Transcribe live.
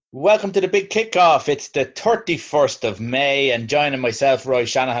Welcome to the big kickoff. It's the 31st of May, and joining myself, Roy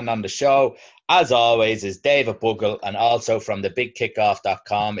Shanahan, on the show, as always, is David Bugle, and also from the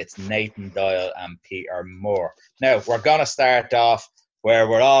bigkickoff.com, it's Nathan Doyle and Peter Moore. Now, we're going to start off where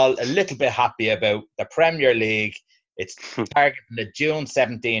we're all a little bit happy about the Premier League. It's targeting the June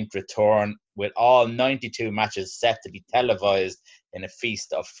 17th return, with all 92 matches set to be televised in a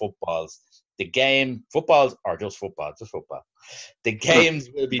feast of footballs. Footballs, or just football. The games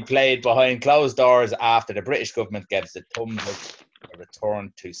will be played behind closed doors after the British government gives the thumbs up a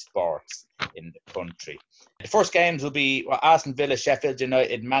return to sports in the country. The first games will be Aston Villa, Sheffield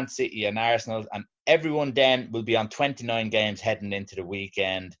United, Man City and Arsenal, and everyone then will be on 29 games heading into the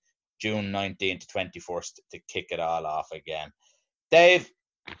weekend, June 19th to 21st, to kick it all off again. Dave,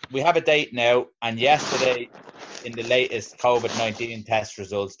 we have a date now, and yesterday, in the latest COVID-19 test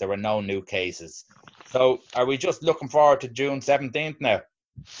results, there were no new cases. So are we just looking forward to June 17th now?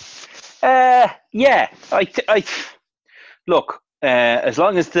 Yeah. Look, as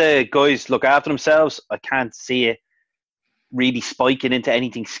long as the guys look after themselves, I can't see it really spiking into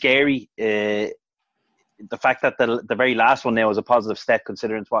anything scary. The fact that the very last one now is a positive step,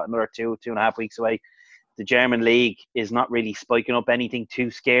 considering it's another two and a half weeks away. The German league is not really spiking up anything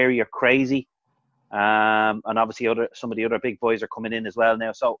too scary or crazy. And obviously some of the other big boys are coming in as well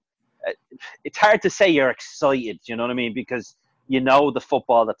now. So it's hard to say you're excited, you know what I mean? Because you know the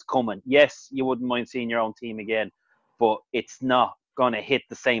football that's coming. Yes, you wouldn't mind seeing your own team again, but it's not going to hit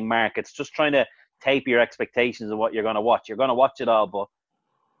the same mark. It's just trying to taper your expectations of what you're going to watch. You're going to watch it all, but,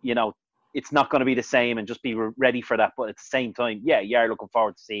 you know, it's not going to be the same, and just be ready for that. But at the same time, yeah, you are looking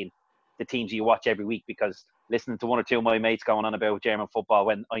forward to seeing the teams you watch every week, because listening to one or two of my mates going on about German football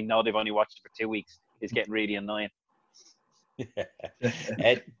when I know they've only watched it for 2 weeks is getting really annoying.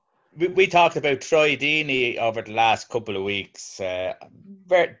 We talked about Troy Deeney over the last couple of weeks, a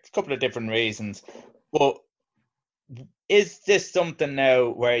couple of different reasons. But is this something now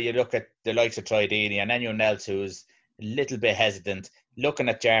where you look at the likes of Troy Deeney and anyone else who's a little bit hesitant, looking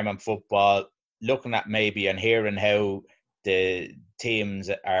at German football, looking at maybe and hearing how the teams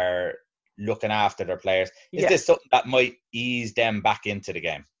are looking after their players? Is this something that might ease them back into the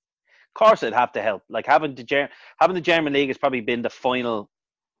game? Of course, it'd have to help. Like having the German league has probably been the final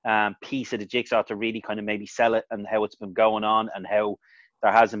piece of the jigsaw to really kind of maybe sell it, and how it's been going on, and how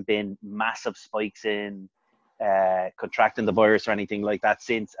there hasn't been massive spikes in contracting the virus or anything like that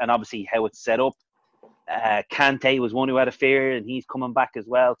since. And obviously how it's set up. Kante was one who had a fear, and he's coming back as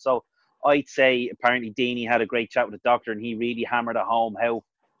well. So I'd say apparently Deeney had a great chat with the doctor, and he really hammered at home how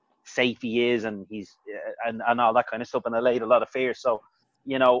safe he is, and he's and all that kind of stuff, and allayed a lot of fears. So,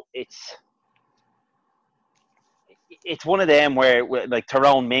 you know, it's one of them where like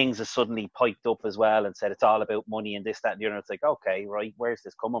Tyrone Mings has suddenly piped up as well and said it's all about money and this, that, and the other. It's like, okay, right, where's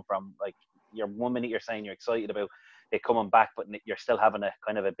this coming from? Like, you're 1 minute you're saying you're excited about it coming back, but you're still having a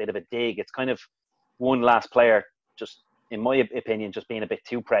kind of a bit of a dig. It's kind of one last player, just in my opinion, just being a bit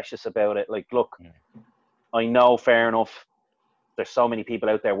too precious about it. Like, look, I know, fair enough, there's so many people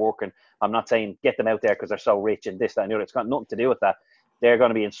out there working. I'm not saying get them out there because they're so rich and this, that, and the other. It's got nothing to do with that. They're going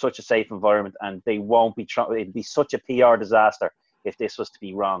to be in such a safe environment, and they won't be it'd be such a PR disaster if this was to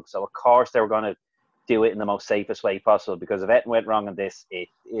be wrong. So of course they were going to do it in the most safest way possible, because if it went wrong in this, it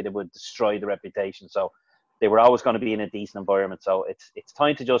would destroy the reputation. So they were always going to be in a decent environment. So it's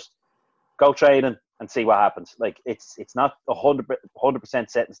time to just go training and see what happens. Like, it's not 100%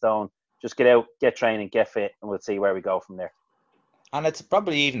 set in stone. Just get out, get training, get fit, and we'll see where we go from there. And it's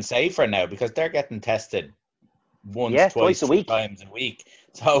probably even safer now because they're getting tested twice a week. Times a week.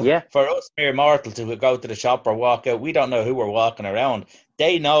 So for us mere mortals who go to the shop or walk out, we don't know who we're walking around.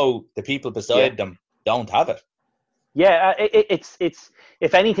 They know the people beside them don't have it. Yeah, it's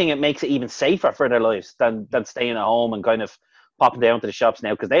if anything, it makes it even safer for their lives than staying at home and kind of popping down to the shops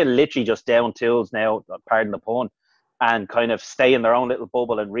now, because they're literally just down tools now, pardon the pun, and kind of stay in their own little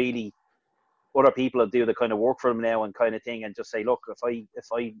bubble, and really other people will do the kind of work for them now and kind of thing, and just say, look, if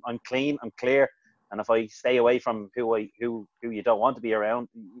I'm clean, I'm clear, and if I stay away from who you don't want to be around,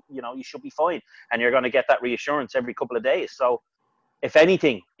 you know, you should be fine, and you're going to get that reassurance every couple of days. So if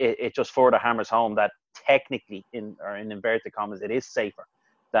anything, it just further hammers home that technically, in inverted commas, it is safer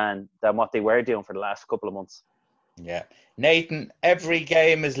than what they were doing for the last couple of months. Yeah. Nathan, every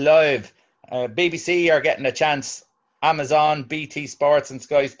game is live. BBC are getting a chance. Amazon, BT Sports and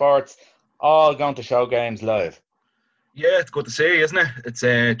Sky Sports, all going to show games live. Yeah, it's good to see, isn't it? It's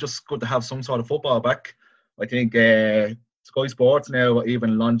just good to have some sort of football back. I think Sky Sports now are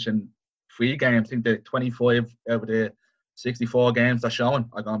even launching free games. I think the 25 out of the 64 games they're showing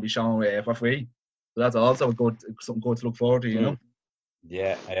are going to be shown for free. So that's also something good to look forward to, you know.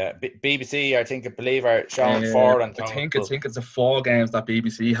 Yeah. BBC, I believe, are showing 4 and I think it's the 4 games that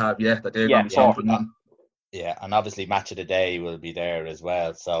BBC have, that they're going to be Yeah, showing for nothing. Yeah, and obviously Match of the Day will be there as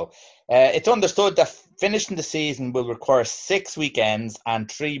well. So it's understood that finishing the season will require 6 weekends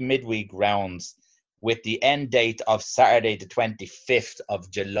and 3 midweek rounds, with the end date of Saturday the 25th of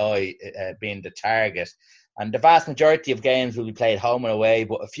July being the target. And the vast majority of games will be played home and away,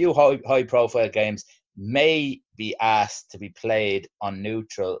 but a few high-profile games may be asked to be played on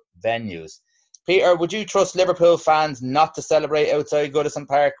neutral venues. Peter, would you trust Liverpool fans not to celebrate outside Goodison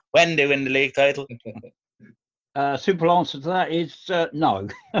Park when they win the league title? Simple answer to that is no.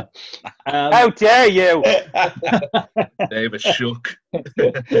 How dare you? David shook.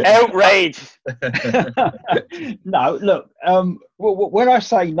 Outrage. No, look, when I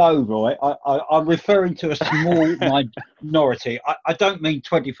say no, Roy, I'm referring to a small minority. I don't mean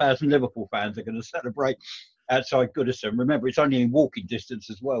 20,000 Liverpool fans are going to celebrate outside Goodison. Remember, it's only in walking distance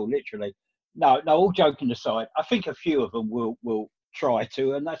as well, literally. No, all joking aside, I think a few of them will try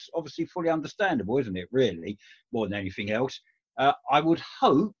to, and that's obviously fully understandable, isn't it, really, more than anything else. I would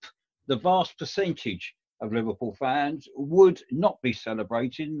hope the vast percentage of Liverpool fans would not be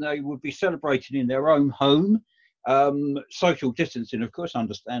celebrating. They would be celebrating in their own home, social distancing, of course,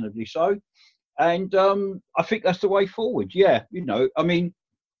 understandably so. And I think that's the way forward. Yeah, I mean,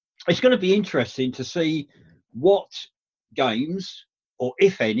 it's going to be interesting to see what games, or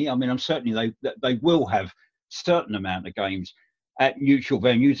if any, I mean, I'm certainly they will have certain amount of games at neutral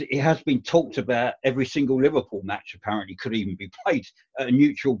venues. It has been talked about every single Liverpool match apparently could even be played at a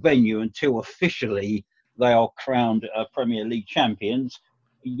neutral venue until officially they are crowned Premier League champions.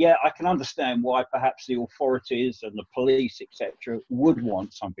 Yeah, I can understand why perhaps the authorities and the police, etc., would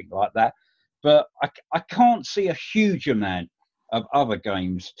want something like that. But I can't see a huge amount of other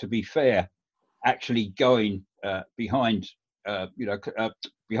games, to be fair, actually going behind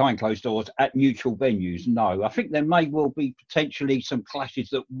closed doors at neutral venues. No, I think there may well be potentially some clashes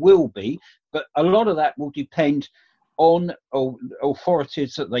that will be, but a lot of that will depend on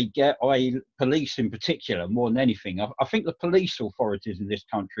authorities that they get, i.e. police in particular, more than anything. I think the police authorities in this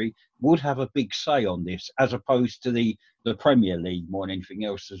country would have a big say on this, as opposed to the Premier League more than anything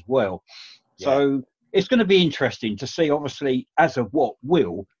else as well. Yeah. So it's going to be interesting to see, obviously, as of what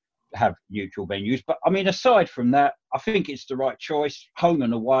will have neutral venues. But I mean, aside from that, I think it's the right choice. Home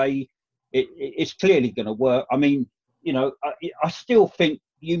and away, it's clearly going to work. I mean, I still think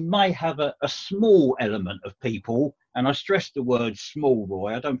you may have a small element of people, and I stress the word small,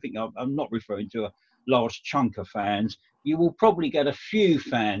 Roy. I don't think I'm not referring to a large chunk of fans. You will probably get a few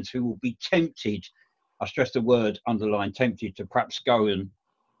fans who will be tempted, I stress the word underline tempted, to perhaps go and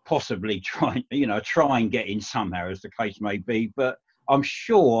possibly try and get in somehow, as the case may be. But I'm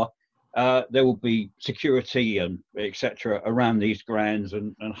sure there will be security and etc. around these grounds,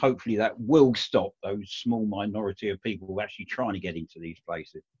 and hopefully that will stop those small minority of people actually trying to get into these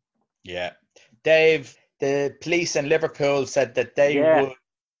places. Yeah. Dave, the police in Liverpool said that they would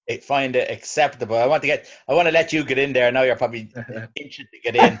find it acceptable. I want to let you get in there. I know you're probably itching to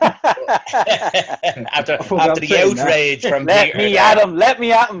get in after the outrage from Peter. Let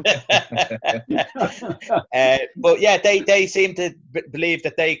me at him. But yeah, they seem to believe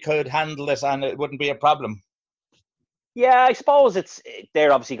that they could handle it and it wouldn't be a problem. Yeah, I suppose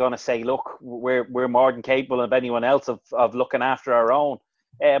they're obviously going to say, look, we're more than capable of anyone else of looking after our own.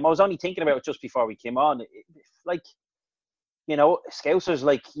 I was only thinking about it just before we came on. Scousers,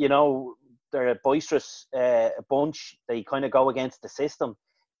 they're a boisterous bunch. They kind of go against the system.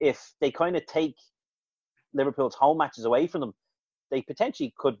 If they kind of take Liverpool's home matches away from them, they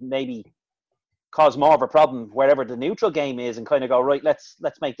potentially could maybe cause more of a problem wherever the neutral game is, and kind of go, right, let's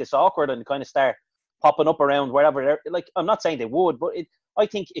make this awkward and kind of start popping up around wherever. I'm not saying they would, but I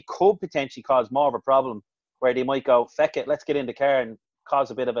think it could potentially cause more of a problem where they might go, feck it, let's get in the car and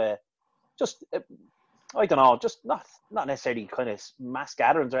cause a bit of I don't know, just not necessarily kind of mass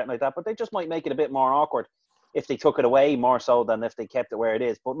gatherings or anything like that, but they just might make it a bit more awkward if they took it away more so than if they kept it where it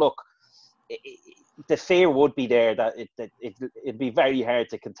is. But look, the fear would be there that it'd be very hard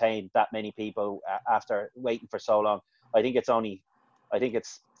to contain that many people after waiting for so long. I think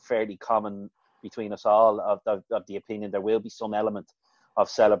it's fairly common between us all of the opinion there will be some element of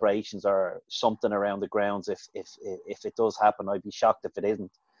celebrations or something around the grounds if it does happen. I'd be shocked if it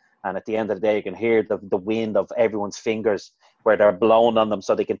isn't. And at the end of the day, you can hear the wind of everyone's fingers where they're blowing on them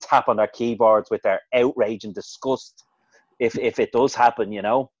so they can tap on their keyboards with their outrage and disgust if it does happen,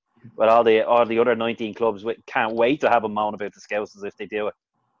 But all the other 19 clubs can't wait to have a moan about the Scousers if they do it.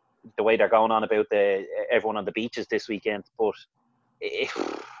 The way they're going on about everyone on the beaches this weekend. But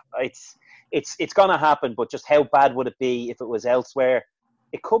it's going to happen, but just how bad would it be if it was elsewhere?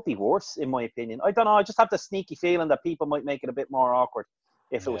 It could be worse, in my opinion. I don't know. I just have the sneaky feeling that people might make it a bit more awkward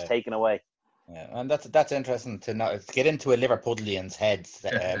if it was taken away. Yeah, and that's interesting to know. To get into a Liverpudlian's head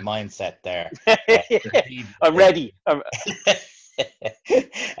mindset there. I'm ready.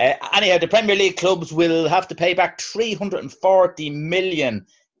 Anyhow, the Premier League clubs will have to pay back 340 million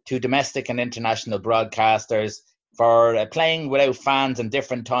to domestic and international broadcasters for playing without fans in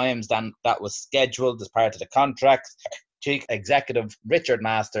different times than that was scheduled as part of the contracts. Chief Executive Richard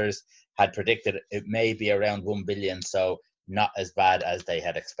Masters had predicted it may be around 1 billion, so not as bad as they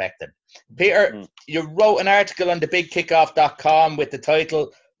had expected. Peter, you wrote an article on thebigkickoff.com with the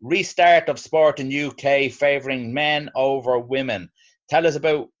title Restart of Sport in UK Favouring Men Over Women. Tell us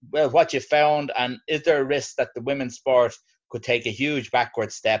about what you found, and is there a risk that the women's sport could take a huge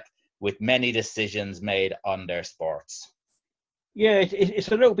backward step with many decisions made on their sports? Yeah, it's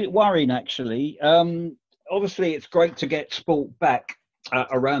a little bit worrying, actually. Obviously, it's great to get sport back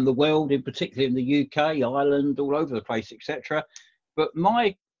around the world, in particular in the UK, Ireland, all over the place, etc. But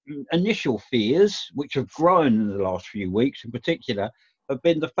my initial fears, which have grown in the last few weeks in particular, have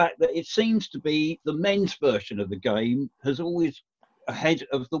been the fact that it seems to be the men's version of the game has always ahead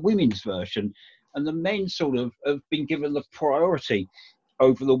of the women's version, and the men sort of have been given the priority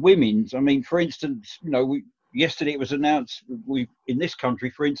over the women's. I mean, for instance, yesterday it was announced in this country,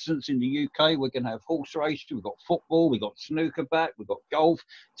 for instance, in the UK, we're going to have horse racing, we've got football, we've got snooker back, we've got golf,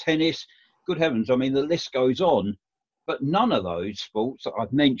 tennis. Good heavens, I mean, the list goes on. But none of those sports that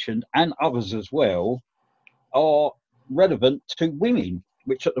I've mentioned, and others as well, are relevant to women,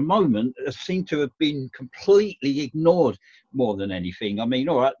 which at the moment seem to have been completely ignored more than anything. I mean,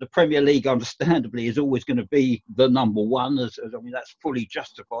 all right, the Premier League, understandably, is always going to be the number one. I mean, that's fully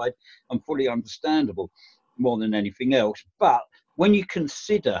justified and fully understandable more than anything else. But when you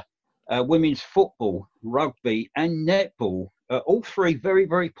consider women's football, rugby and netball, all three very,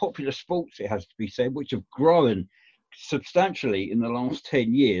 very popular sports, it has to be said, which have grown substantially in the last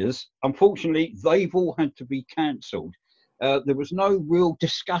 10 years, unfortunately, they've all had to be cancelled. There was no real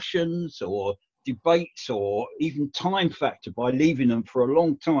discussions or debates or even time factor by leaving them for a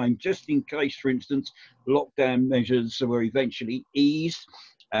long time, just in case, for instance, lockdown measures were eventually eased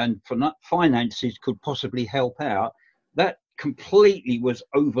and finances could possibly help out. That completely was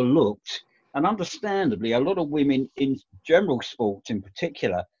overlooked. And understandably, a lot of women in general sports in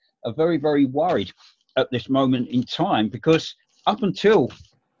particular are very, very worried at this moment in time, because up until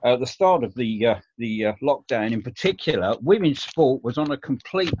the start of the lockdown in particular, women's sport was on a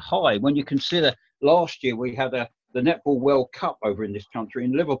complete high. When you consider last year we had the Netball World Cup over in this country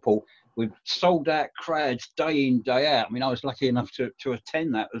in Liverpool with sold out crowds day in, day out. I mean, I was lucky enough to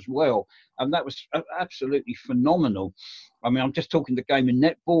attend that as well. And that was absolutely phenomenal. I mean, I'm just talking the game in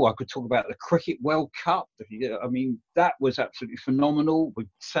netball. I could talk about the Cricket World Cup. I mean, that was absolutely phenomenal with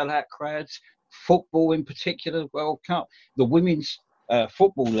sellout crowds. Football in particular, World Cup. The Women's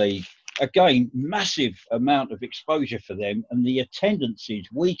Football League, again, massive amount of exposure for them. And the attendances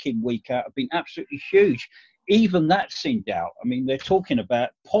week in, week out have been absolutely huge. Even that's in doubt. I mean, they're talking about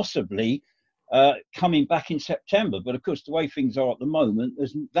possibly coming back in September. But of course, the way things are at the moment,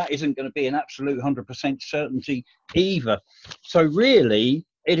 that isn't going to be an absolute 100% certainty either. So really,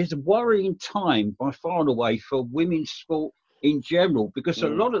 it is a worrying time by far and away for women's sport in general, because a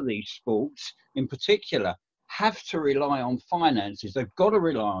lot of these sports in particular have to rely on finances. They've got to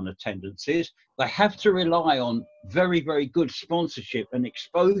rely on attendances. They have to rely on very, very good sponsorship and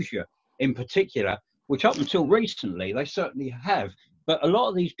exposure in particular, which up until recently they certainly have. But a lot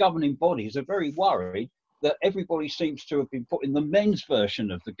of these governing bodies are very worried that everybody seems to have been putting the men's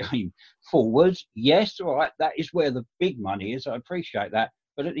version of the game forward. Yes, all right, that is where the big money is. I appreciate that.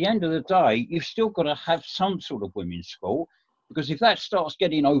 But at the end of the day, you've still got to have some sort of women's sport, because if that starts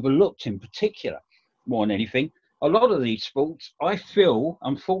getting overlooked in particular, more than anything, a lot of these sports, I feel,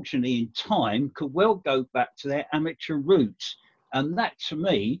 unfortunately, in time, could well go back to their amateur roots. And that, to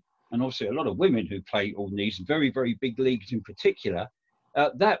me, and obviously a lot of women who play all these very, very big leagues in particular,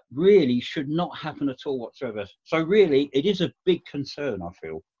 that really should not happen at all whatsoever. So really, it is a big concern, I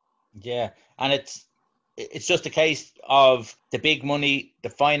feel. Yeah, and it's just a case of the big money, the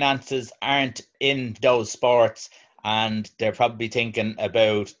finances aren't in those sports, and they're probably thinking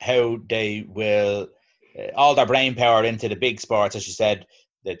about how they will all their brain power into the big sports, as you said,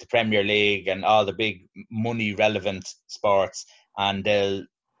 the Premier League and all the big money relevant sports, and they'll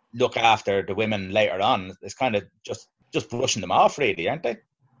look after the women later on. It's kind of just brushing them off, really, aren't they?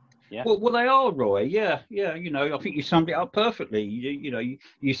 Yeah. Well, they are, Roy. Yeah. You know, I think you summed it up perfectly.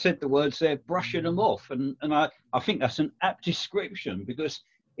 You said the words there, brushing them off, and I think that's an apt description, because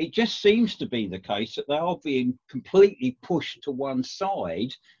it just seems to be the case that they are being completely pushed to one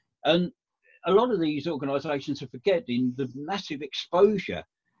side. And a lot of these organisations are forgetting the massive exposure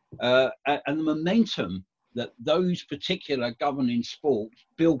and the momentum that those particular governing sports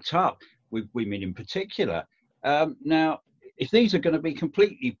built up with women in particular. Now, if these are going to be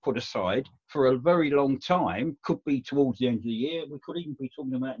completely put aside for a very long time, could be towards the end of the year, we could even be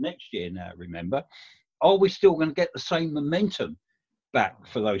talking about next year now, remember, are we still going to get the same momentum back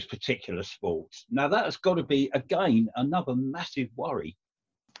for those particular sports? Now, that has got to be, again, another massive worry.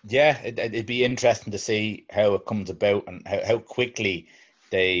 Yeah, it'd be interesting to see how it comes about and how quickly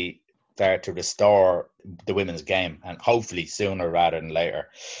they start to restore the women's game, and hopefully sooner rather than later.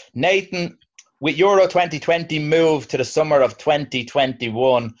 Nathan, with Euro 2020 moved to the summer of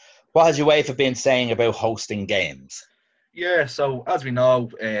 2021, what has UEFA been saying about hosting games? Yeah, so as we know,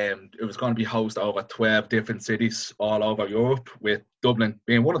 it was going to be hosted over 12 different cities all over Europe, with Dublin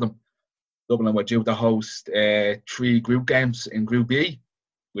being one of them. Dublin were due to host 3 group games in Group B,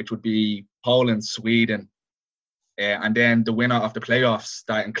 which would be Poland, Sweden, and then the winner of the playoffs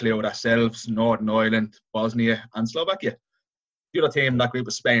that include ourselves, Northern Ireland, Bosnia and Slovakia. The other team in that group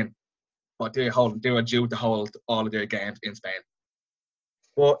was Spain, but they were due to hold all of their games in Spain.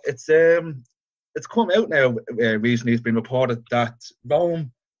 But it's come out now recently, it's been reported that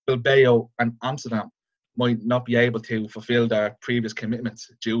Rome, Bilbao and Amsterdam might not be able to fulfil their previous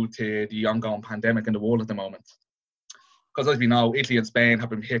commitments due to the ongoing pandemic in the world at the moment. Because as we know, Italy and Spain have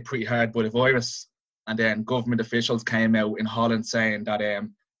been hit pretty hard by the virus, and then government officials came out in Holland saying that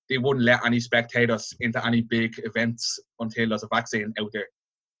they wouldn't let any spectators into any big events until there's a vaccine out there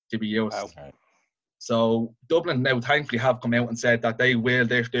to be used. Okay. So Dublin now thankfully have come out and said that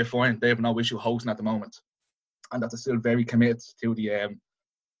they're fine, they have no issue hosting at the moment, and that they're still very committed to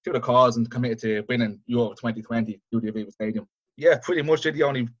the cause and committed to winning Euro 2020 through the Aviva Stadium. Yeah, pretty much they're the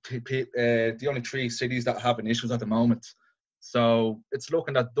only 3 cities that are having issues at the moment. So it's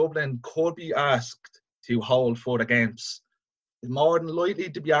looking that Dublin could be asked to hold further games. It's more than likely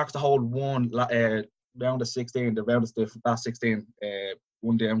to be asked to hold one round of 16, the last 16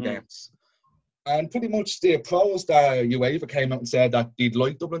 one-day games. And pretty much the pros that UEFA came out and said that they'd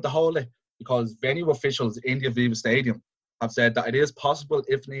like Dublin to hold it, because venue officials in the Aviva Stadium have said that it is possible,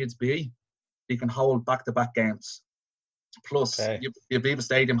 if needs be, they can hold back-to-back games. Plus, the Aviva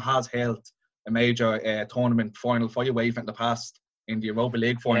Stadium has held a major tournament final for UEFA in the past, in the Europa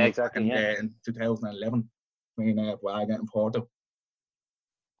League final in 2011 between Braga and Porto.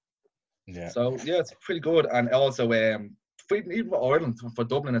 Yeah. So yeah, it's pretty good. And also, even for Ireland, for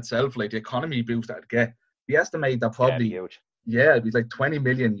Dublin itself, like the economy boost that it'd get, we estimate that probably huge. Yeah, it'd be like 20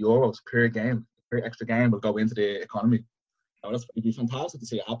 million euros per game, per extra game will go into the economy. So it'd be fantastic to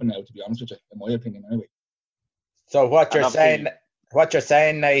see it happen now, to be honest with you, in my opinion anyway. So what you're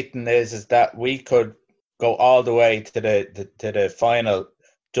saying, Nathan, is that we could go all the way to the final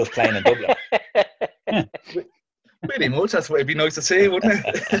just playing in Dublin. Pretty much, that's what it'd be nice to see, wouldn't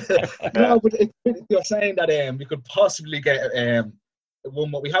it? No, but you're saying that we could possibly get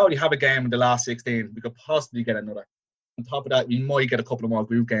one. We already have a game in the last 16. We could possibly get another. On top of that, we might get a couple of more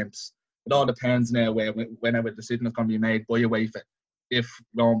group games. It all depends now whenever the decision is going to be made by UEFA. If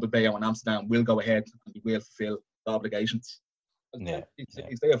Rome, Bilbao and Amsterdam will go ahead and we will fulfil the obligations. Yeah.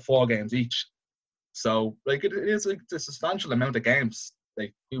 They have 4 games each. So like it is like a substantial amount of games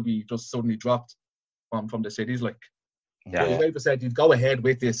they will be just suddenly dropped from the cities. Like UEFA said you'd go ahead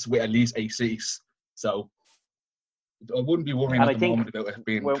with this with at least 8 cities. So I wouldn't be worrying at the moment about it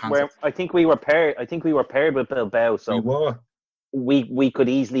being cancelled. I think we were paired with Bilbao, so we could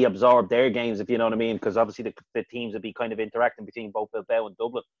easily absorb their games, if you know what I mean, because obviously the teams would be kind of interacting between both Bilbao and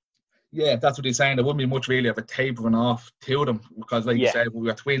Dublin. Yeah, that's what he's saying. There wouldn't be much really of a tapering off to them, because like you said, we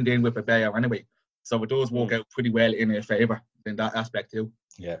were twinned in with Bilbao anyway. So it does work out pretty well in their favour in that aspect too.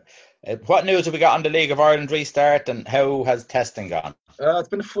 Yeah. What news have we got on the League of Ireland restart, and how has testing gone? It's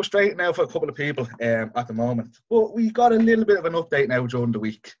been frustrating now for a couple of people at the moment. But we got a little bit of an update now during the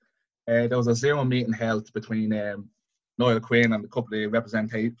week. There was a Zoom meeting held between Niall Quinn and a couple of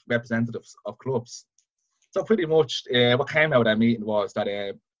representatives of clubs. So pretty much what came out of that meeting was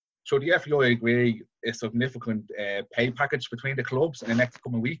that should the FAI agree a significant pay package between the clubs in the next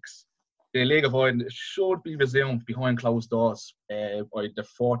coming weeks, the League of Ireland should be resumed behind closed doors by the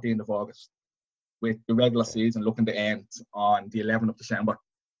 14th of August, with the regular season looking to end on the 11th of December.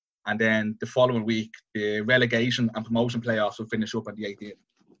 And then the following week, the relegation and promotion playoffs will finish up on the 18th.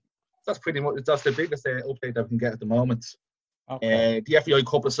 That's pretty much, that's the biggest update that we can get at the moment. Okay. The FAI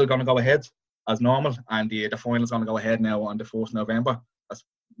Cup is still going to go ahead as normal, and the final is going to go ahead now on the 4th of November.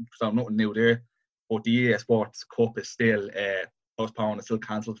 So nothing new there. But the EA Sports Cup is still postponed and still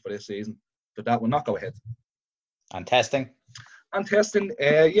cancelled for this season. So that will not go ahead. And testing? And testing,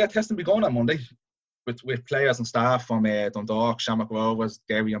 testing will be going on Monday with players and staff from Dundalk, Shamrock Rovers,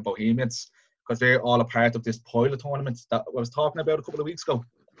 Derry and Bohemians, because they're all a part of this pilot tournament that I was talking about a couple of weeks ago.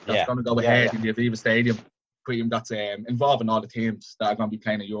 That's going to go ahead in the Aviva Stadium. That's involving all the teams that are going to be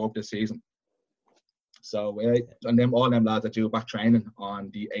playing in Europe this season. So, and all them lads are due back training on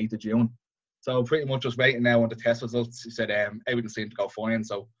the 8th of June. So pretty much just waiting now on the test results. He said everything seemed to go fine.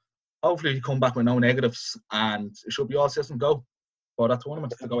 So hopefully he come back with no negatives and it should be all system go for that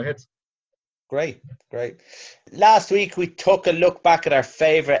tournament to go ahead. Great. Last week we took a look back at our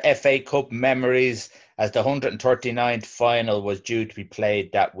favourite FA Cup memories as the 139th final was due to be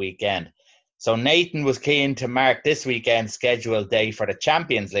played that weekend. So Nathan was keen to mark this weekend's scheduled day for the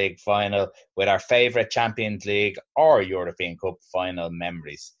Champions League final with our favourite Champions League or European Cup final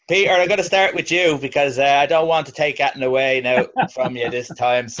memories. Peter, I'm going to start with you because I don't want to take that away now from you this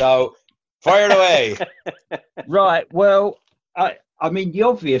time. So fire it away. Right. Well, I mean, the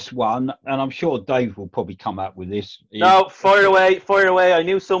obvious one, and I'm sure Dave will probably come up with this. No, fire away. I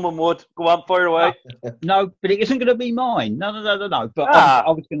knew someone would. Go on, fire away. No, but it isn't going to be mine. No. But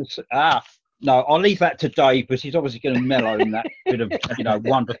I was going to say, no, I'll leave that to Dave because he's obviously going to mellow in that bit of,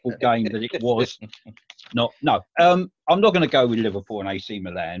 wonderful game that it was. I'm not going to go with Liverpool and AC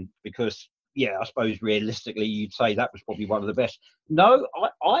Milan because, I suppose realistically you'd say that was probably one of the best. No,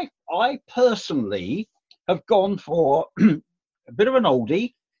 I personally have gone for a bit of an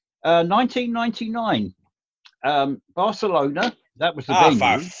oldie, 1999, Barcelona. That was the venue.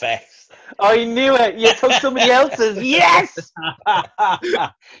 Perfect. I knew it. You took somebody else's. Yes.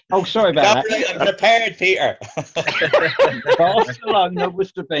 Oh, sorry about that. I'm prepared, Peter. Barcelona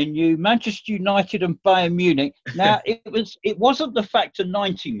was the venue. Manchester United and Bayern Munich. Now it wasn't the factor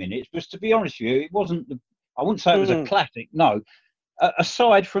 90 minutes, but to be honest with you, it wasn't. I wouldn't say it was a classic. No.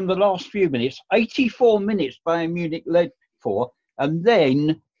 Aside from the last few minutes, 84 minutes Bayern Munich led for, and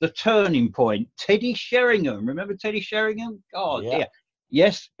then the turning point. Teddy Sheringham. Remember Teddy Sheringham? God, yeah.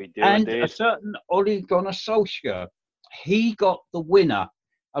 Yes, and indeed. A certain Ole Gunnar Solskjaer. He got the winner.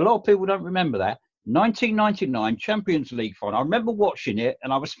 A lot of people don't remember that. 1999 Champions League final. I remember watching it,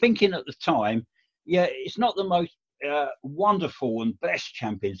 and I was thinking at the time, it's not the most wonderful and best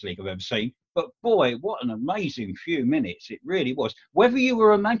Champions League I've ever seen, but boy, what an amazing few minutes. It really was. Whether you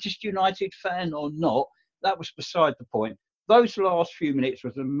were a Manchester United fan or not, that was beside the point. Those last few minutes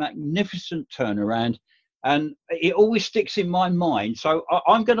was a magnificent turnaround. And it always sticks in my mind. So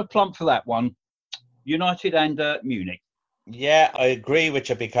I'm going to plump for that one, United and Munich. Yeah, I agree with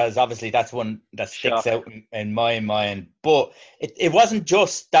you because obviously that's one that sticks out in my mind. But it wasn't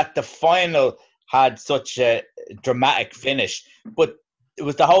just that the final had such a dramatic finish, but it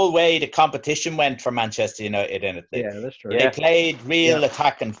was the whole way the competition went for Manchester United in it. Yeah, that's true. They played real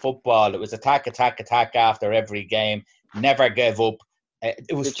attacking football. It was attack after every game. Never gave up.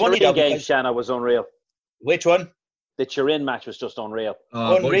 It was funny though. The game, Shanna, was unreal. Which one? The Turin match was just unreal.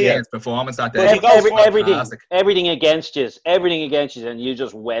 Unreal. His performance that day. Everything against you, and you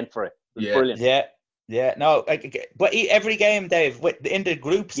just went for it. It was brilliant. Yeah. No, but every game, Dave, in the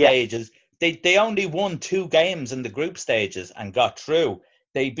group stages, they only won 2 games in the group stages and got through.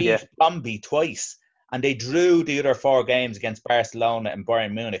 They beat Brøndby twice, and they drew the other 4 games against Barcelona and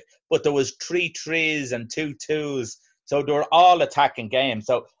Bayern Munich. But there was 3-3s and 2-2s, so they were all attacking games.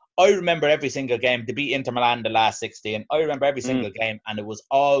 So I remember every single game. They beat Inter Milan the last 16. I remember every single game, and it was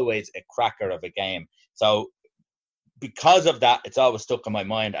always a cracker of a game. So because of that, it's always stuck in my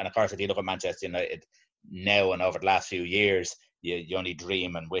mind. And of course, if you look at Manchester United now and over the last few years, you only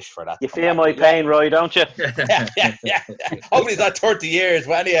dream and wish for that. You feel my pain, Roy, don't you? Yeah. Hopefully it's not 30 years,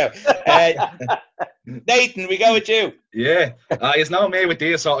 but anyhow. Nathan, we go with you. Yeah. It's not me with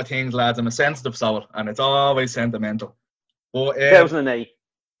these sort of things, lads. I'm a sensitive soul, and it's always sentimental. But 2008.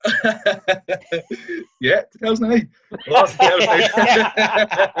 2008.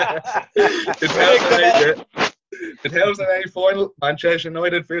 2008 final, Manchester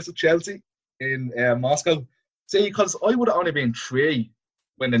United versus Chelsea in Moscow. See, because I would have only been 3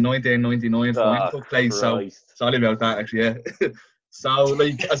 when the 1999 final took place. So sorry about that, actually. Yeah. So,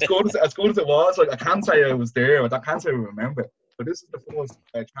 like, as good as it was, like, I can't say I was there, but I can't say I remember. But this is the first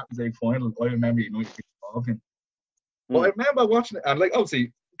Champions League final I remember United involved in. But I remember watching it, and like,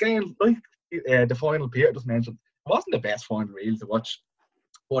 obviously, again, like the final Peter just mentioned, it wasn't the best final really to watch.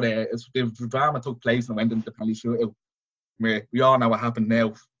 But the drama took place and went into the penalty shootout. We all know what happened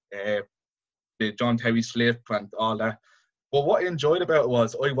now. The John Terry slip and all that. But what I enjoyed about it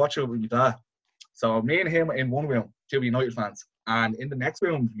was I watched it with my dad. So me and him were in one room, 2 United fans, and in the next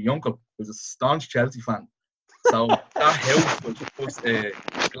room, my uncle was a staunch Chelsea fan. So that house was just a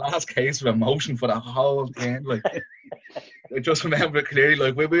glass case of emotion for the whole thing. Like, I just remember it clearly.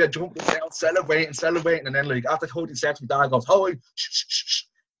 Like, we were jumping down, celebrating, and then like after 30 seconds, my dad goes, "Oh, shh,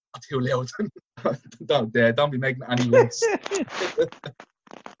 not too loud. don't be making any noise."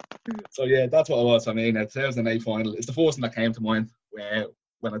 So yeah, that's what it was. I mean, the 2008 final. It's the first thing that came to mind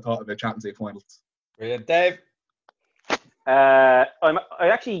when I thought about Champions League finals. Brilliant, Dave. I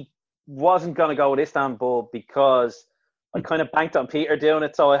actually wasn't going to go with Istanbul because I kind of banked on Peter doing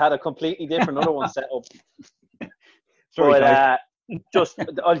it, so I had a completely different other one set up. Sorry, But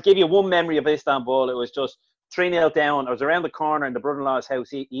I'll give you one memory of Istanbul. It was just 3-0 down. I was around the corner in the brother-in-law's house.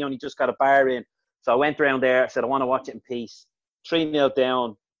 He only just got a bar in. So I went around there. I said, I want to watch it in peace. 3-0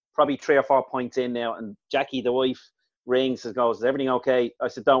 down, probably 3 or 4 points in now. And Jackie, the wife, rings and goes, "Is everything okay?" I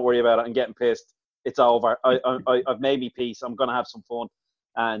said, "Don't worry about it. I'm getting pissed. It's over. I've made me peace. I'm going to have some fun."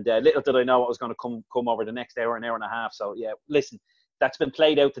 And little did I know what was going to come over the next hour and a half. So, yeah, listen, that's been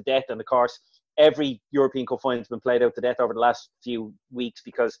played out to death. And, of course, every European Cup final has been played out to death over the last few weeks,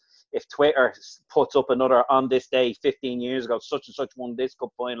 because if Twitter puts up another on this day 15 years ago, such and such won this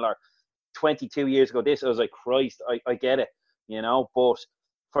cup final, or 22 years ago this, I was like, Christ, I get it, you know. But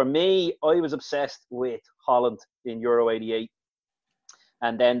for me, I was obsessed with Holland in Euro 88.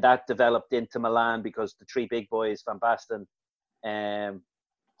 And then that developed into Milan because the three big boys, Van Basten,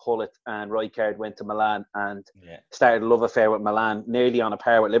 Hullet and Rijkaard, went to Milan and started a love affair with Milan, nearly on a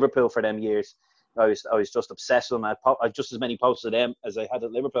par with Liverpool for them years. I was just obsessed with them. I had just as many posts of them as I had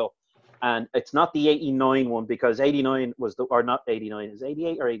at Liverpool. And it's not the 89 one, because 89 was or not 89, is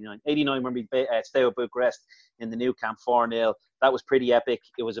 88 or 89? 89 when we stayed with Bucharest in the new camp 4-0. That was pretty epic.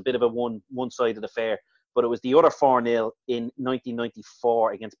 It was a bit of a one-sided affair. But it was the other 4-0 in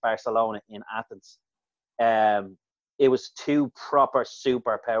 1994 against Barcelona in Athens. It was two proper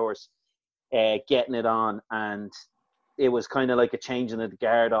superpowers getting it on, and it was kind of like a changing of the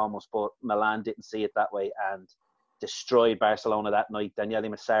guard almost, but Milan didn't see it that way and destroyed Barcelona that night. Daniele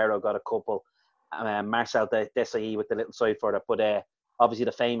Massaro got a couple, Marcel Desailly with the little side for it, but obviously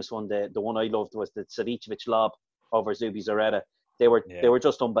the famous one, the one I loved, was the Savicevic lob over Zubizarreta. They were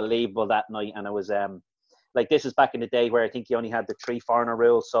just unbelievable that night, and it was like, this is back in the day where I think you only had the 3 foreigner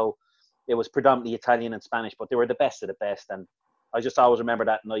rule, so it was predominantly Italian and Spanish, but they were the best of the best. And I just always remember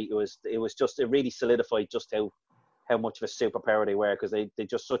that night. It really solidified just how much of a superpower they were, because they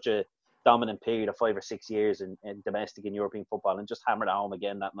just such a dominant period of 5 or 6 years in domestic and European football, and just hammered it home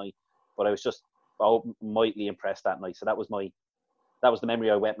again that night. But I was just mightily impressed that night. So that was the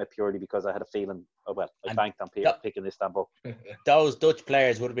memory I went with, purely because I had a feeling, I banked on picking Istanbul. Those Dutch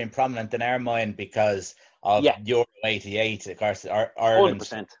players would have been prominent in our mind because of Euro 88, of course, Ireland's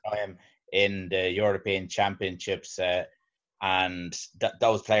time in the European Championships, and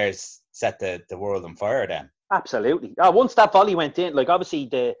those players set the world on fire then. Absolutely. Once that volley went in, like, obviously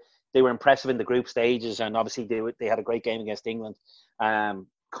they were impressive in the group stages, and obviously they had a great game against England.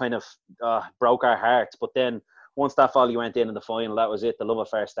 Kind of broke our hearts, but then once that volley went in the final, that was it. The love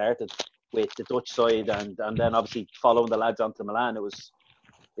affair started with the Dutch side, and then obviously following the lads onto Milan, it was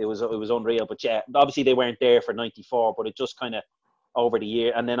unreal. But yeah, obviously they weren't there for 94, but it just kind of over the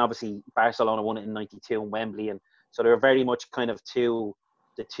year, and then obviously Barcelona won it in 92 in Wembley, and so they were very much kind of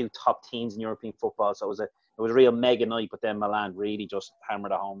the two top teams in European football. So it was a real mega night, but then Milan really just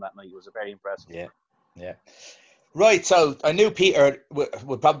hammered it home that night. It was a very impressive. Yeah. Right, so I knew Peter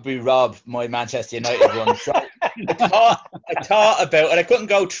would probably rob my Manchester United one. So I thought about it. I couldn't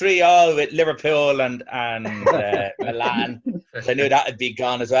go 3-3 with Liverpool and Milan. So I knew that would be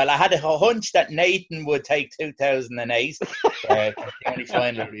gone as well. I had a hunch that Nathan would take 2008. The only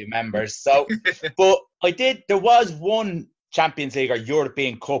final he remembers. So, but there was one Champions League or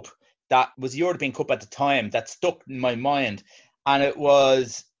European Cup that was European Cup at the time that stuck in my mind, and it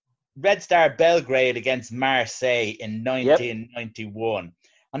was Red Star Belgrade against Marseille in 1991. Yep.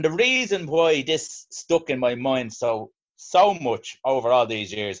 And the reason why this stuck in my mind so much over all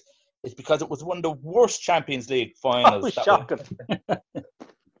these years is because it was one of the worst Champions League finals. Shocking.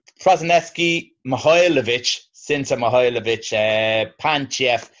 Prosinecki, Mihailovic, Sinisa Mihailovic,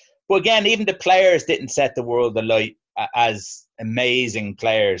 Panchev. But again, even the players didn't set the world alight as amazing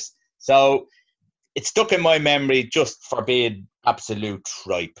players. So it stuck in my memory just for being absolute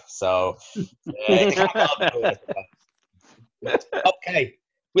tripe. So, okay,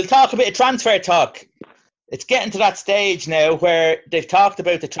 we'll talk a bit of transfer talk. It's getting to that stage now where they've talked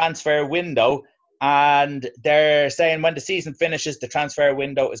about the transfer window, and they're saying when the season finishes, the transfer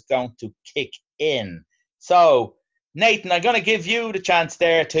window is going to kick in. So, Nathan, I'm going to give you the chance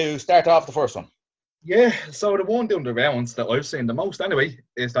there to start off the first one. Yeah, so the one doing the rounds that I've seen the most anyway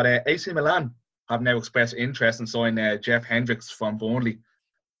is that AC Milan have now expressed interest in signing Jeff Hendricks from Burnley.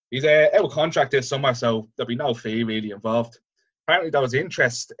 He's out of contract this summer, so there'll be no fee really involved. Apparently, there was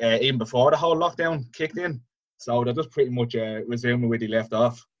interest even before the whole lockdown kicked in, so they're just pretty much resuming where they left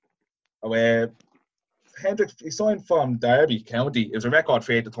off. Hendricks, he signed from Derby County. It was a record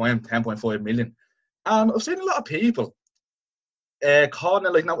fee at the time, 10.5 million. And I've seen a lot of people calling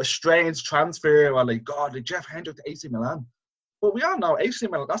it like a strange transfer, or like, God, like Jeff Hendricks to AC Milan. But we all know AC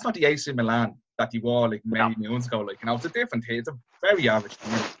Milan, that's not the AC Milan that he wore like many moons ago. Like, it's a different team. It's a very average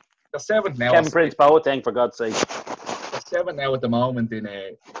team. They're seventh now. Kevin Prince Boateng, for God's sake. They're seventh now at the moment in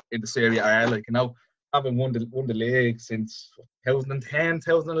the Serie A. Like, haven't won the league since 2010,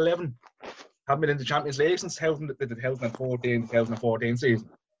 2011. Haven't been in the Champions League since the 2014 season.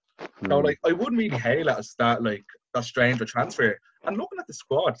 So, like, I wouldn't really hail it as that stranger transfer. And looking at the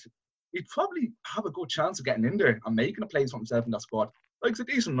squad, he'd probably have a good chance of getting in there and making a place for himself in that squad. Like, it's a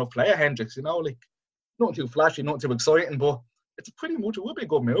decent enough player, Hendricks, like, nothing too flashy, nothing too exciting, but it would be a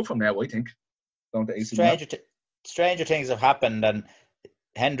good move from now, I think. Going to AC Stranger things have happened, and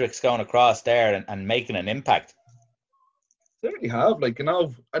Hendricks going across there and making an impact. Certainly have,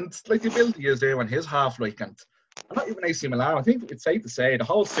 and the ability is there on his half, and not even AC Milan. I think it's safe to say the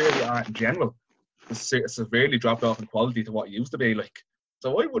whole Serie A in general has severely dropped off in quality to what it used to be.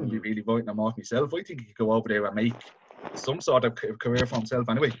 So I wouldn't be really voting him off myself. I think he could go over there and make some sort of career for himself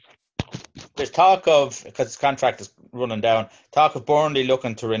anyway. There's talk of, because his contract is running down, talk of Burnley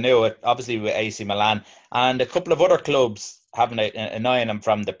looking to renew it, obviously with AC Milan, and a couple of other clubs having an eye on him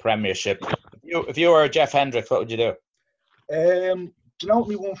from the Premiership. If you were Jeff Hendricks, what would you do? Do you know what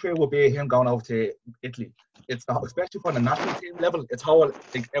my one fear would be? Him going over to Italy. It's especially for the national team level. It's how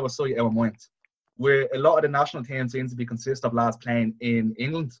our sight, our mind. Where a lot of the national team seems to consist of lads playing in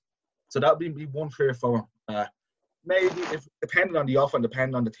England. So that would be one fear for him. Maybe if depending on the offer and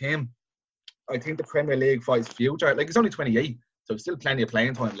depending on the team, I think the Premier League for his future, he's only 28, so there's still plenty of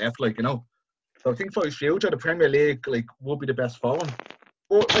playing time left, So I think for his future, the Premier League would be the best for him.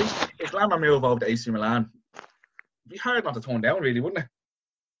 But a glamour move over to AC Milan, it'd be hard not to turn down, really, wouldn't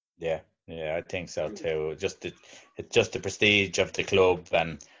it? Yeah, I think so too. It's just the prestige of the club,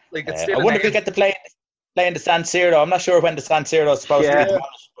 and I wonder if we get to play in the San Siro. I'm not sure when the San Siro is supposed to be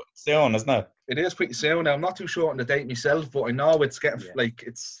demolished, but soon, isn't it? It is pretty soon. Now, I'm not too sure on the date myself, but I know it's getting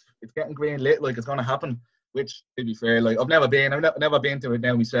it's getting green lit, it's going to happen. Which, to be fair, I've never been to it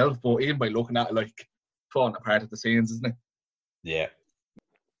now myself, but even by looking at it, falling apart at the scenes, isn't it? Yeah.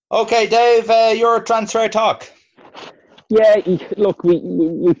 Okay, Dave, your transfer talk. Yeah, look,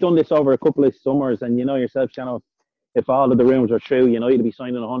 we've done this over a couple of summers, and you know yourself, Shannon, if all of the rumours are true, you'd be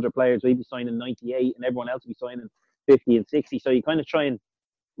signing 100 players, we'd be signing 98, and everyone else would be signing 50 and 60. So you kind of try and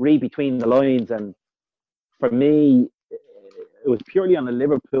read between the lines. And for me, it was purely on the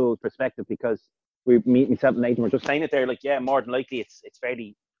Liverpool perspective, because myself and Nathan were just saying it there, more than likely it's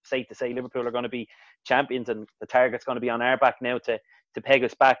fairly safe to say Liverpool are going to be champions, and the target's going to be on our back now to peg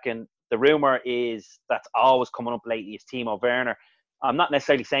us back. And the rumour is that's always coming up lately is Timo Werner. I'm not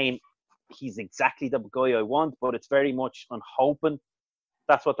necessarily saying he's exactly the guy I want, but it's very much on hoping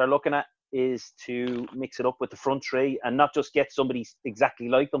that's what they're looking at, is to mix it up with the front three and not just get somebody exactly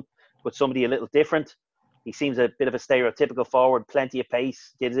like them, but somebody a little different. He seems a bit of a stereotypical forward, plenty of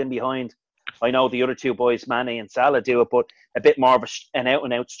pace, gets in behind. I know the other two boys, Mane and Salah, do it, but a bit more of an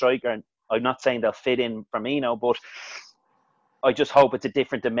out-and-out striker. And I'm not saying they'll fit in Firmino, but I just hope it's a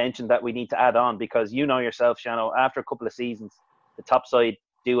different dimension that we need to add on, because you know yourself, Shano, after a couple of seasons, the top side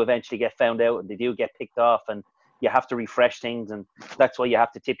do eventually get found out and they do get picked off, and you have to refresh things. And that's why you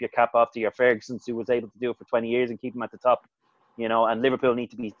have to tip your cap off to your Fergusons, who was able to do it for 20 years and keep them at the top. And Liverpool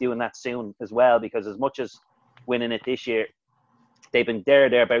need to be doing that soon as well, because as much as winning it this year, they've been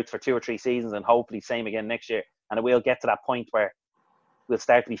thereabouts for 2 or 3 seasons, and hopefully same again next year. And it will get to that point where we'll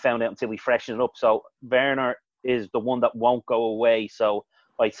start to be found out until we freshen it up. So Werner is the one that won't go away. So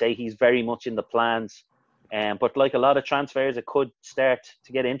I'd say he's very much in the plans. But like a lot of transfers, it could start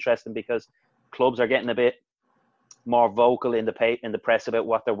to get interesting, because clubs are getting a bit more vocal in the press about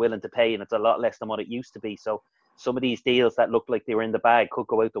what they're willing to pay, and it's a lot less than what it used to be. So some of these deals that look like they were in the bag could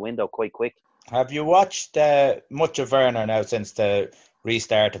go out the window quite quick. Have you watched much of Werner now since the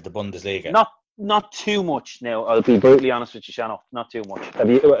restart of the Bundesliga? Not too much now. I'll be brutally honest with you, Shano. Not too much. Have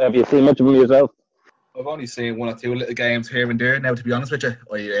you seen much of him yourself? I've only seen 1 or 2 little games here and there now, to be honest with you.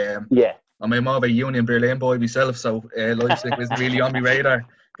 I'm more of a Union Berlin boy myself, so Leipzig isn't really on my radar.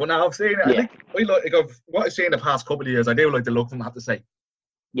 But now I've seen it. I think what I've seen in the past couple of years, I do like the look of them, I have to say.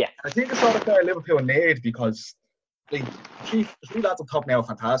 Yeah. I think it's sort of player Liverpool need, because the three lads up top now are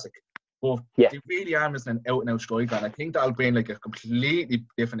fantastic. But they really are missing an out-and-out striker, and I think that'll bring a completely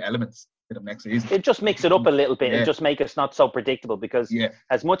different elements hit him next season. It just mix it up a little bit and just make us not so predictable, because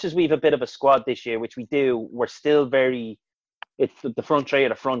as much as we've a bit of a squad this year, which we do, we're still very, it's the front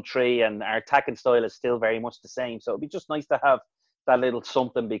three, and our attacking style is still very much the same. So it'd be just nice to have that little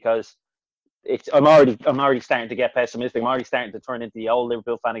something, because I'm already starting to get pessimistic. I'm already starting to turn into the old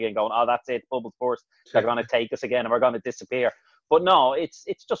Liverpool fan again, going, oh, that's it, bubbles burst, they're going to take us again and we're going to disappear. But no, it's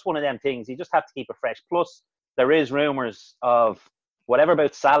just one of them things. You just have to keep it fresh. Plus, there is rumours of whatever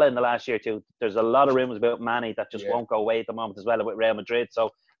about Salah in the last year or two. There's a lot of rumours about Mane that just won't go away at the moment as well with Real Madrid. So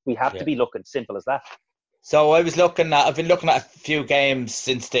we have to be looking, simple as that. So I've been looking at a few games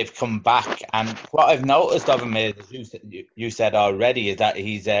since they've come back, and what I've noticed of him is, you said already, is that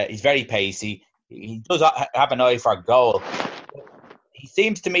he's very pacey. He does have an eye for goal. He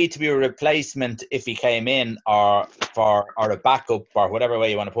seems to me to be a replacement, if he came in, or a backup, or whatever way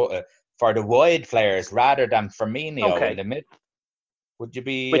you want to put it, for the wide players rather than Firmino in the mid. Would you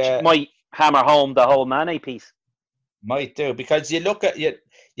be? Which might hammer home the whole Mane piece. Might do, because you look at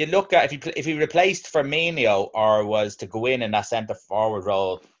if he replaced Firmino, or was to go in that centre forward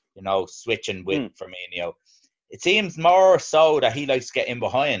role, switching with Firmino, it seems more so that he likes to get in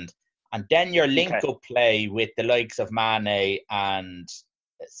behind, and then your link-up play with the likes of Mane and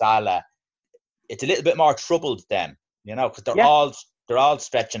Salah, it's a little bit more troubled then, because they're all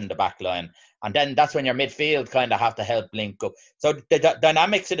stretching the back line, and then that's when your midfield kind of have to help link up. So the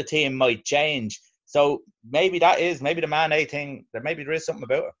dynamics of the team might change. So maybe the Mane thing, there is something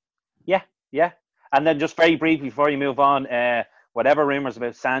about it. Yeah. And then just very briefly before you move on, whatever rumours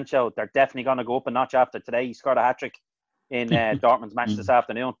about Sancho, they're definitely going to go up a notch after today. He scored a hat-trick in Dortmund's match this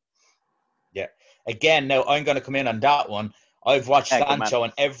afternoon. Yeah. Again, now I'm going to come in on that one. I've watched Sancho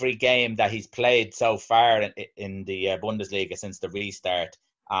in every game that he's played so far in the Bundesliga since the restart,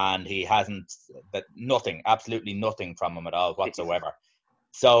 and he hasn't, absolutely nothing from him at all whatsoever.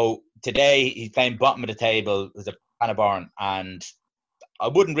 So today he's playing bottom of the table as a Paderborn, and I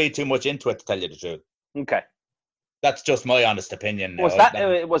wouldn't read too much into it, to tell you the truth. Okay, that's just my honest opinion. Was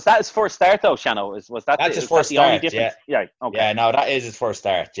that his first start though, Shano? That's his first start? Okay. Yeah. No, that is his first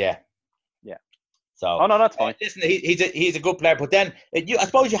start. Yeah. So. No, that's fine. Listen, he's a good player, but then I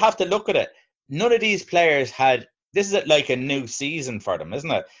suppose you have to look at it. None of these players had. This is like a new season for them, isn't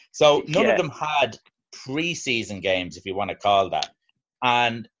it? So none of them had pre-season games, if you want to call that.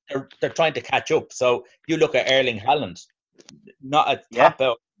 And they're trying to catch up. So you look at Erling Haaland, not a top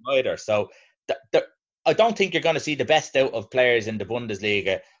out either. So I don't think you're going to see the best out of players in the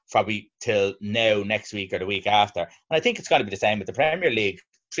Bundesliga probably till now, next week or the week after. And I think it's going to be the same with the Premier League,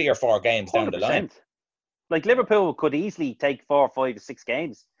 3 or 4 games 100%. Down the line. Like Liverpool could easily take 4, 5, 6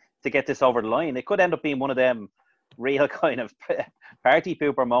 games to get this over the line. It could end up being one of them real kind of party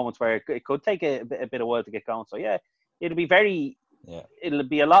pooper moments where it could take a bit of while to get going. So it'll be very... Yeah. It'll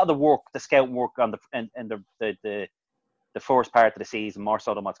be a lot of the work, the scout work on the first part of the season, more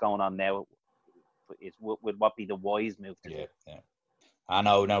so than what's going on now. Is would what be the wise move to do? Yeah. I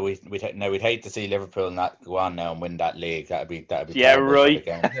know. No, we'd hate to see Liverpool not go on now and win that league. That'd be right.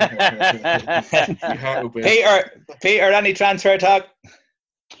 Peter, any transfer talk?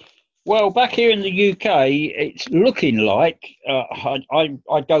 Well, back here in the UK, it's looking like I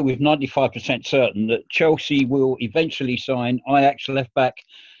go with 95% certain that Chelsea will eventually sign Ajax left back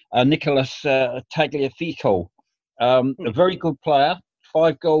Nicolas Tagliafico, a very good player,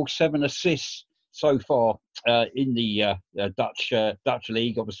 5 goals, 7 assists so far in the Dutch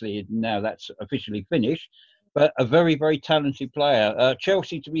league. Obviously, now that's officially finished, but a very, very talented player.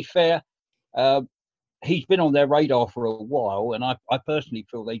 Chelsea, to be fair, he's been on their radar for a while, and I personally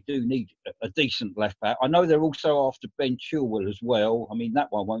feel they do need a decent left back. I know they're also after Ben Chilwell as well. I mean,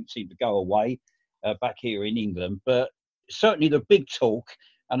 that one won't seem to go away back here in England, but certainly the big talk,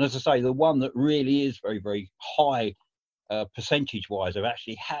 and as I say, the one that really is very, very high percentage-wise of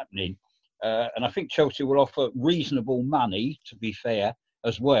actually happening. And I think Chelsea will offer reasonable money, to be fair,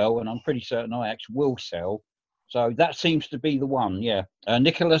 as well, and I'm pretty certain Ajax will sell. So that seems to be the one,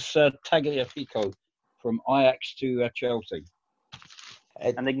 Nicolas Tagliafico from Ajax to Chelsea.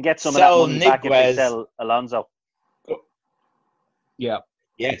 And they can get some of that money back if they sell Alonso. Yeah.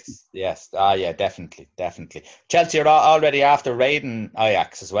 Yes. Definitely. Chelsea are already after raiding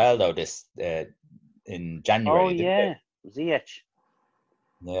Ajax as well, though, this in January. Oh, yeah. Ziyech.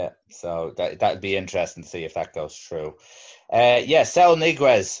 Yeah, so that'd be interesting to see if that goes through. Saul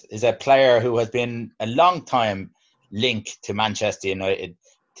Niguez is a player who has been a long time linked to Manchester United.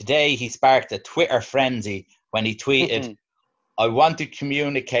 Today, he sparked a Twitter frenzy when he tweeted, "I want to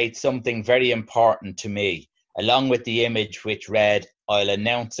communicate something very important to me," along with the image which read, "I'll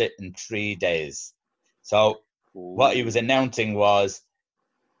announce it in 3 days." So what he was announcing was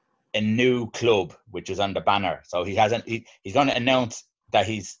a new club, which is on the banner. So he hasn't. He's going to announce that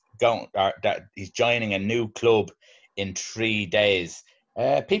he's joining a new club in 3 days.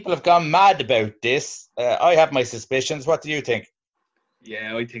 People have gone mad about this. I have my suspicions. What do you think?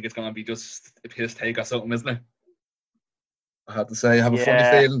 Yeah, I think it's going to be just a piss take or something, isn't it? I have to say, I have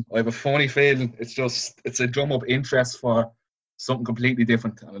a funny feeling. It's a drum up interest for something completely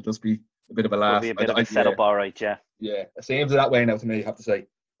different, and it'll just be a bit of a laugh. It'll be a bit of a setup, all right, yeah. Yeah, it seems that way now to me, I have to say.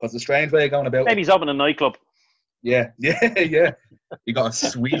 Because the strange way of going about Maybe he's opening a nightclub. Yeah. You got a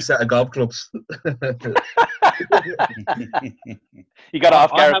sweet set of golf clubs. You got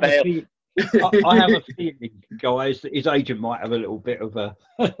off Gareth Bale. I have a feeling, guys, that his agent might have a little bit of a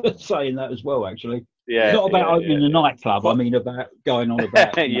saying that as well, actually. Yeah. Not about opening a nightclub, I mean about going on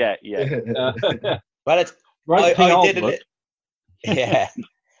about. Yeah. Well, it's Right,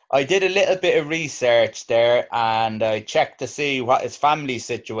 I did a little bit of research there, and I checked to see what his family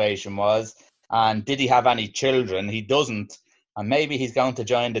situation was, and did he have any children? He doesn't, and maybe he's going to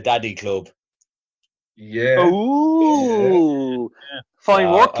join the daddy club. Yeah. Ooh. Yeah.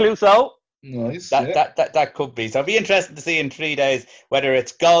 Fine work, Cluso. Nice. That could be. So it'll be interesting to see in 3 days whether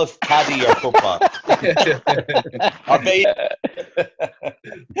it's golf, caddy, or football.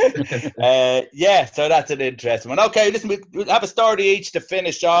 So that's an interesting one. Okay, listen, we'll have a story each to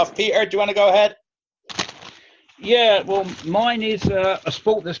finish off. Peter, do you want to go ahead? Yeah, well, mine is a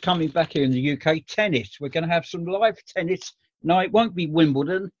sport that's coming back here in the UK, tennis. We're going to have some live tennis. No, it won't be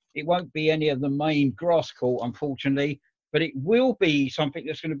Wimbledon. It won't be any of the main grass court, unfortunately. But it will be something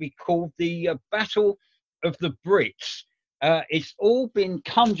that's going to be called the Battle of the Brits. It's all been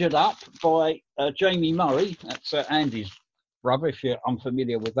conjured up by Jamie Murray. That's Andy's brother, if you're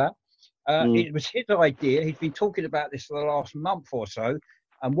unfamiliar with that. It was his idea. He's been talking about this for the last month or so.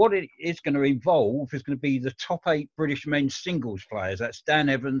 And what it is going to involve is going to be the top 8 British men's singles players. That's Dan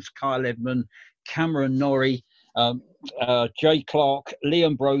Evans, Kyle Edmund, Cameron Norrie, Jay Clark,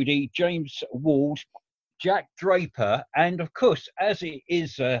 Liam Brodie, James Ward, Jack Draper, and of course, as it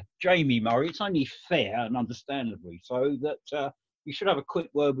is Jamie Murray, it's only fair and understandably so that you should have a quick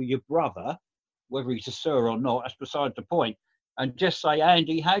word with your brother, whether he's a sir or not, that's beside the point, and just say,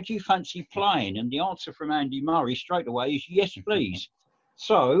 Andy, how do you fancy playing? And the answer from Andy Murray straight away is yes, please.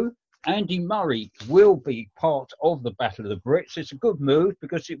 So Andy Murray will be part of the Battle of the Brits. It's a good move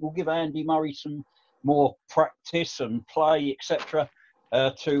because it will give Andy Murray some more practice and play, etc.,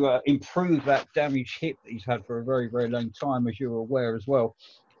 to improve that damaged hip that he's had for a very, very long time, as you're aware as well.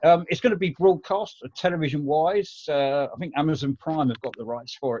 It's going to be broadcast television-wise. I think Amazon Prime have got the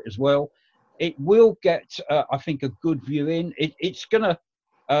rights for it as well. It will get, I think, a good viewing. It's going to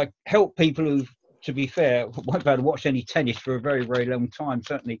help people who, to be fair, won't be able to watch any tennis for a very, very long time,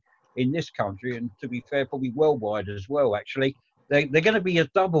 certainly in this country, and to be fair, probably worldwide as well, actually. They're going to be a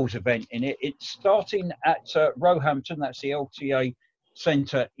doubles event in it. It's starting at Roehampton, that's the LTA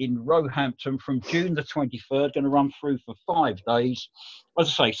Centre in Roehampton, from June the 23rd, going to run through for 5 days. As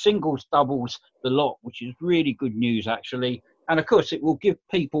I say, singles, doubles, the lot, which is really good news, actually. And of course, it will give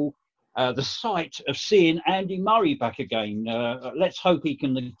people the sight of seeing Andy Murray back again. Let's hope he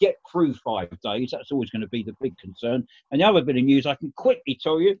can get through 5 days. That's always going to be the big concern. And the other bit of news I can quickly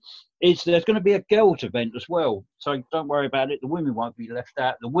tell you is there's going to be a girls' event as well. So don't worry about it. The women won't be left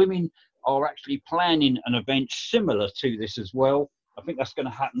out. The women are actually planning an event similar to this as well. I think that's going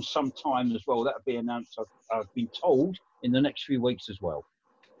to happen sometime as well. That'll be announced, I've been told, in the next few weeks as well.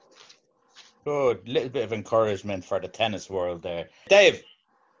 Good. Little bit of encouragement for the tennis world there. Dave?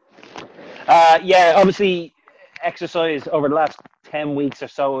 Obviously, exercise over the last 10 weeks or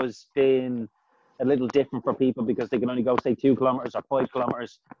so has been a little different for people because they can only go, say, 2 kilometres or 5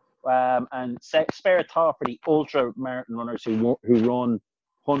 kilometres. And spare thought for the ultra marathon runners who run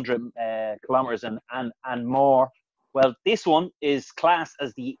 100 kilometres and more. Well, this one is classed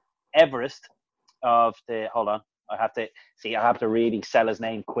as the Everest of the. Hold on, I have to really sell his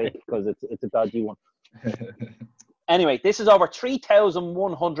name quick because it's a dodgy one. Anyway, this is over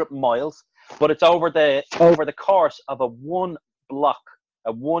 3,100 miles, but it's over the course of a one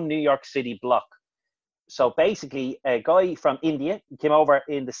New York City block. So basically, a guy from India came over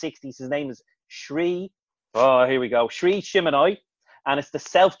in the 60s. His name is Sri Shimanai, and it's the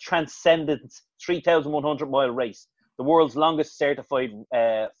self-transcendence 3,100 mile race, the world's longest certified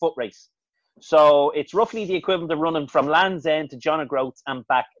foot race. So it's roughly the equivalent of running from Land's End to John O'Groats and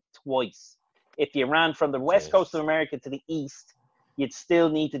back twice. If you ran from the west coast of America to the east, you'd still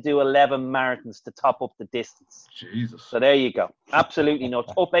need to do 11 marathons to top up the distance. Jesus. So there you go. Absolutely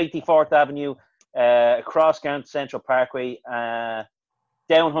nuts. Up 84th Avenue, across Grand Central Parkway, down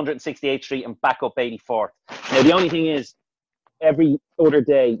 168th Street and back up 84th. Now, the only thing is, every other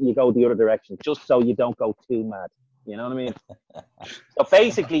day you go the other direction, just so you don't go too mad. You know what I mean? So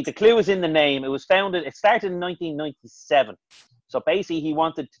basically, the clue is in the name. It started in 1997. So basically, he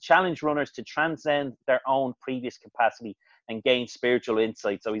wanted to challenge runners to transcend their own previous capacity and gain spiritual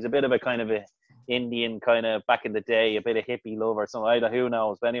insight. So he's a bit of a kind of a Indian kind of back in the day, a bit of hippie love or something. Either who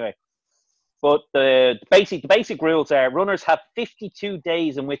knows? But anyway, but the basic rules are: runners have 52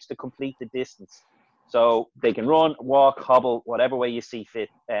 days in which to complete the distance. So they can run, walk, hobble, whatever way you see fit,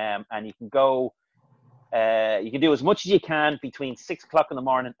 and you can go. You can do as much as you can between 6 o'clock in the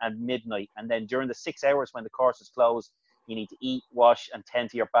morning and midnight, and then during the 6 hours when the course is closed, you need to eat, wash, and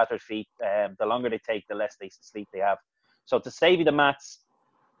tend to your battered feet. The longer they take, the less sleep they have. So to save you the maths,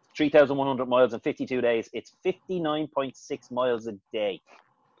 3,100 miles in 52 days, it's 59.6 miles a day.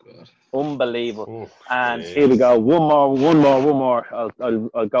 God. Unbelievable. And geez. here we go. One more.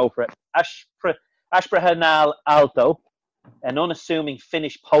 I'll go for it. Ashprahanal Alto, an unassuming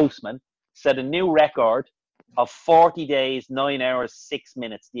Finnish postman, set a new record of 40 days, 9 hours, 6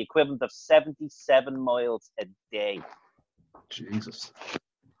 minutes, the equivalent of 77 miles a day. Jesus.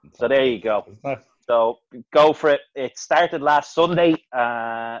 So there you go. So go for it. It started last Sunday.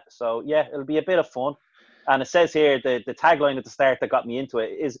 So yeah, it'll be a bit of fun. And it says here, the tagline at the start that got me into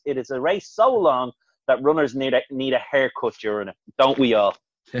it is a race so long that runners need a haircut during it. Don't we all?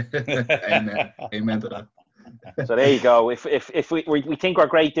 Amen. Amen to that. So there you go. If we think we're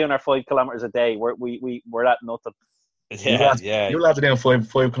great doing our 5 kilometers a day, we're at nothing. Yeah. You lads are doing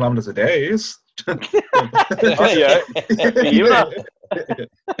 5 kilometers a day, is? Oh yeah. You know.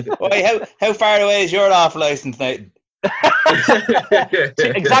 Wait, how far away is your off license, Nathan?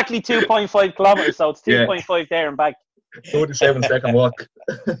 Exactly 2.5 kilometers, so it's 2.5 there and back. 47-second walk.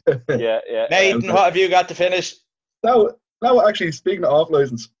 Yeah. Nathan, what have you got to finish? Now, actually, speaking of off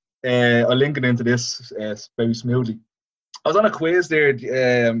license, I'll link it into this very smoothly. I was on a quiz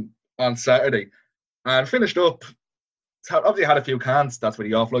there on Saturday and finished up. Obviously, had a few cans. That's where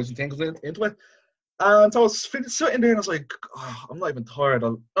the off license thing goes into it. And so I was sitting there and I was like, oh, I'm not even tired.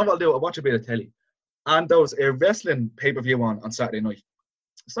 I'll watch a bit of telly. And there was a wrestling pay-per-view on Saturday night.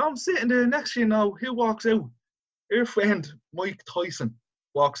 So I'm sitting there, next thing you know, who walks out? Your friend Mike Tyson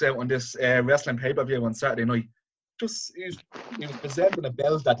walks out on this wrestling pay-per-view on Saturday night. He was presenting a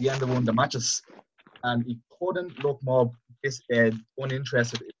belt at the end of one of the matches, and he couldn't look more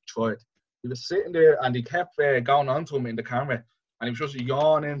uninterested in Detroit. He was sitting there and he kept going on to him in the camera, and he was just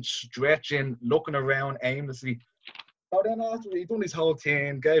yawning, stretching, looking around aimlessly. So then after he done his whole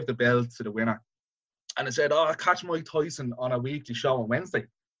thing, gave the belt to the winner. And I said, I catch Mike Tyson on a weekly show on Wednesday.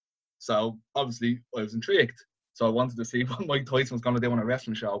 So obviously I was intrigued. So I wanted to see what Mike Tyson was going to do on a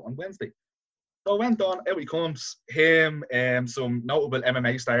wrestling show on Wednesday. So I went on, out he comes, him, some notable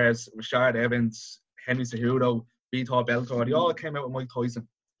MMA stars, Rashard Evans, Henry Cejudo, Vitor Belfort, they all came out with Mike Tyson.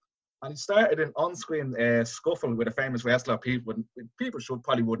 And he started an on-screen scuffle with a famous wrestler. People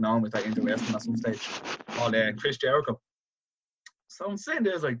probably would know him if they're into wrestling at some stage, called Chris Jericho. So I'm sitting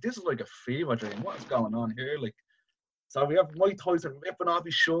there, like, this is like a fever dream. What's going on here? Like, so we have Mike Tyson ripping off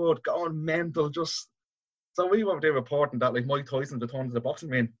his shirt, going mental, just. So we were there reporting that, like, Mike Tyson's return to the boxing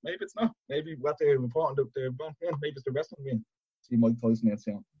ring. Maybe it's not. Maybe what they're reporting, maybe it's the wrestling ring. See Mike Tyson there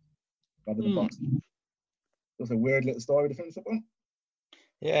soon. Rather than boxing. Just a weird little story to finish up on.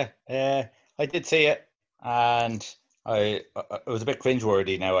 Yeah, I did see it, and it was a bit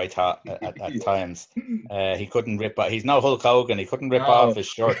cringeworthy now, I thought, at times. He couldn't rip off. He's no Hulk Hogan. He couldn't rip off his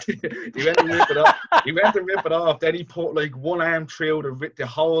shirt. He went to rip it off. Then he put, like, one arm through the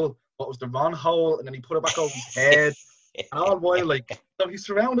hole, what was the wrong hole, and then he put it back over his head. And all while, like, so he's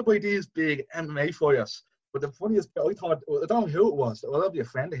surrounded by these big MMA fighters. But the funniest, I don't know who it was. Well, that'll be a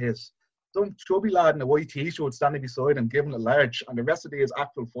friend of his. Some chubby lad in a white t-shirt standing beside him, giving it large, and the rest of these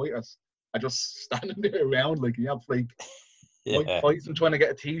actual fighters are just standing there around, like, you have, like, Mike Tyson trying to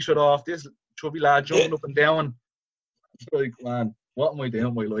get a t-shirt off, this chubby lad jumping up and down. It's like, man, what am I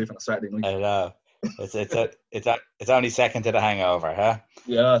doing with my life on a Saturday night? I know. It's only second to the hangover, huh?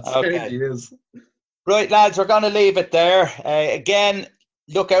 Yeah, okay. It is. Right, lads, we're going to leave it there. Again,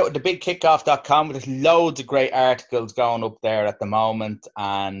 look out at thebigkickoff.com. There's loads of great articles going up there at the moment,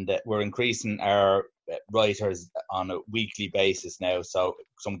 and we're increasing our writers on a weekly basis now. So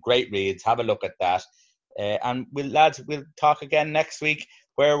some great reads. Have a look at that. And we'll talk again next week,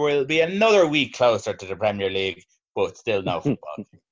 where we'll be another week closer to the Premier League, but still no football.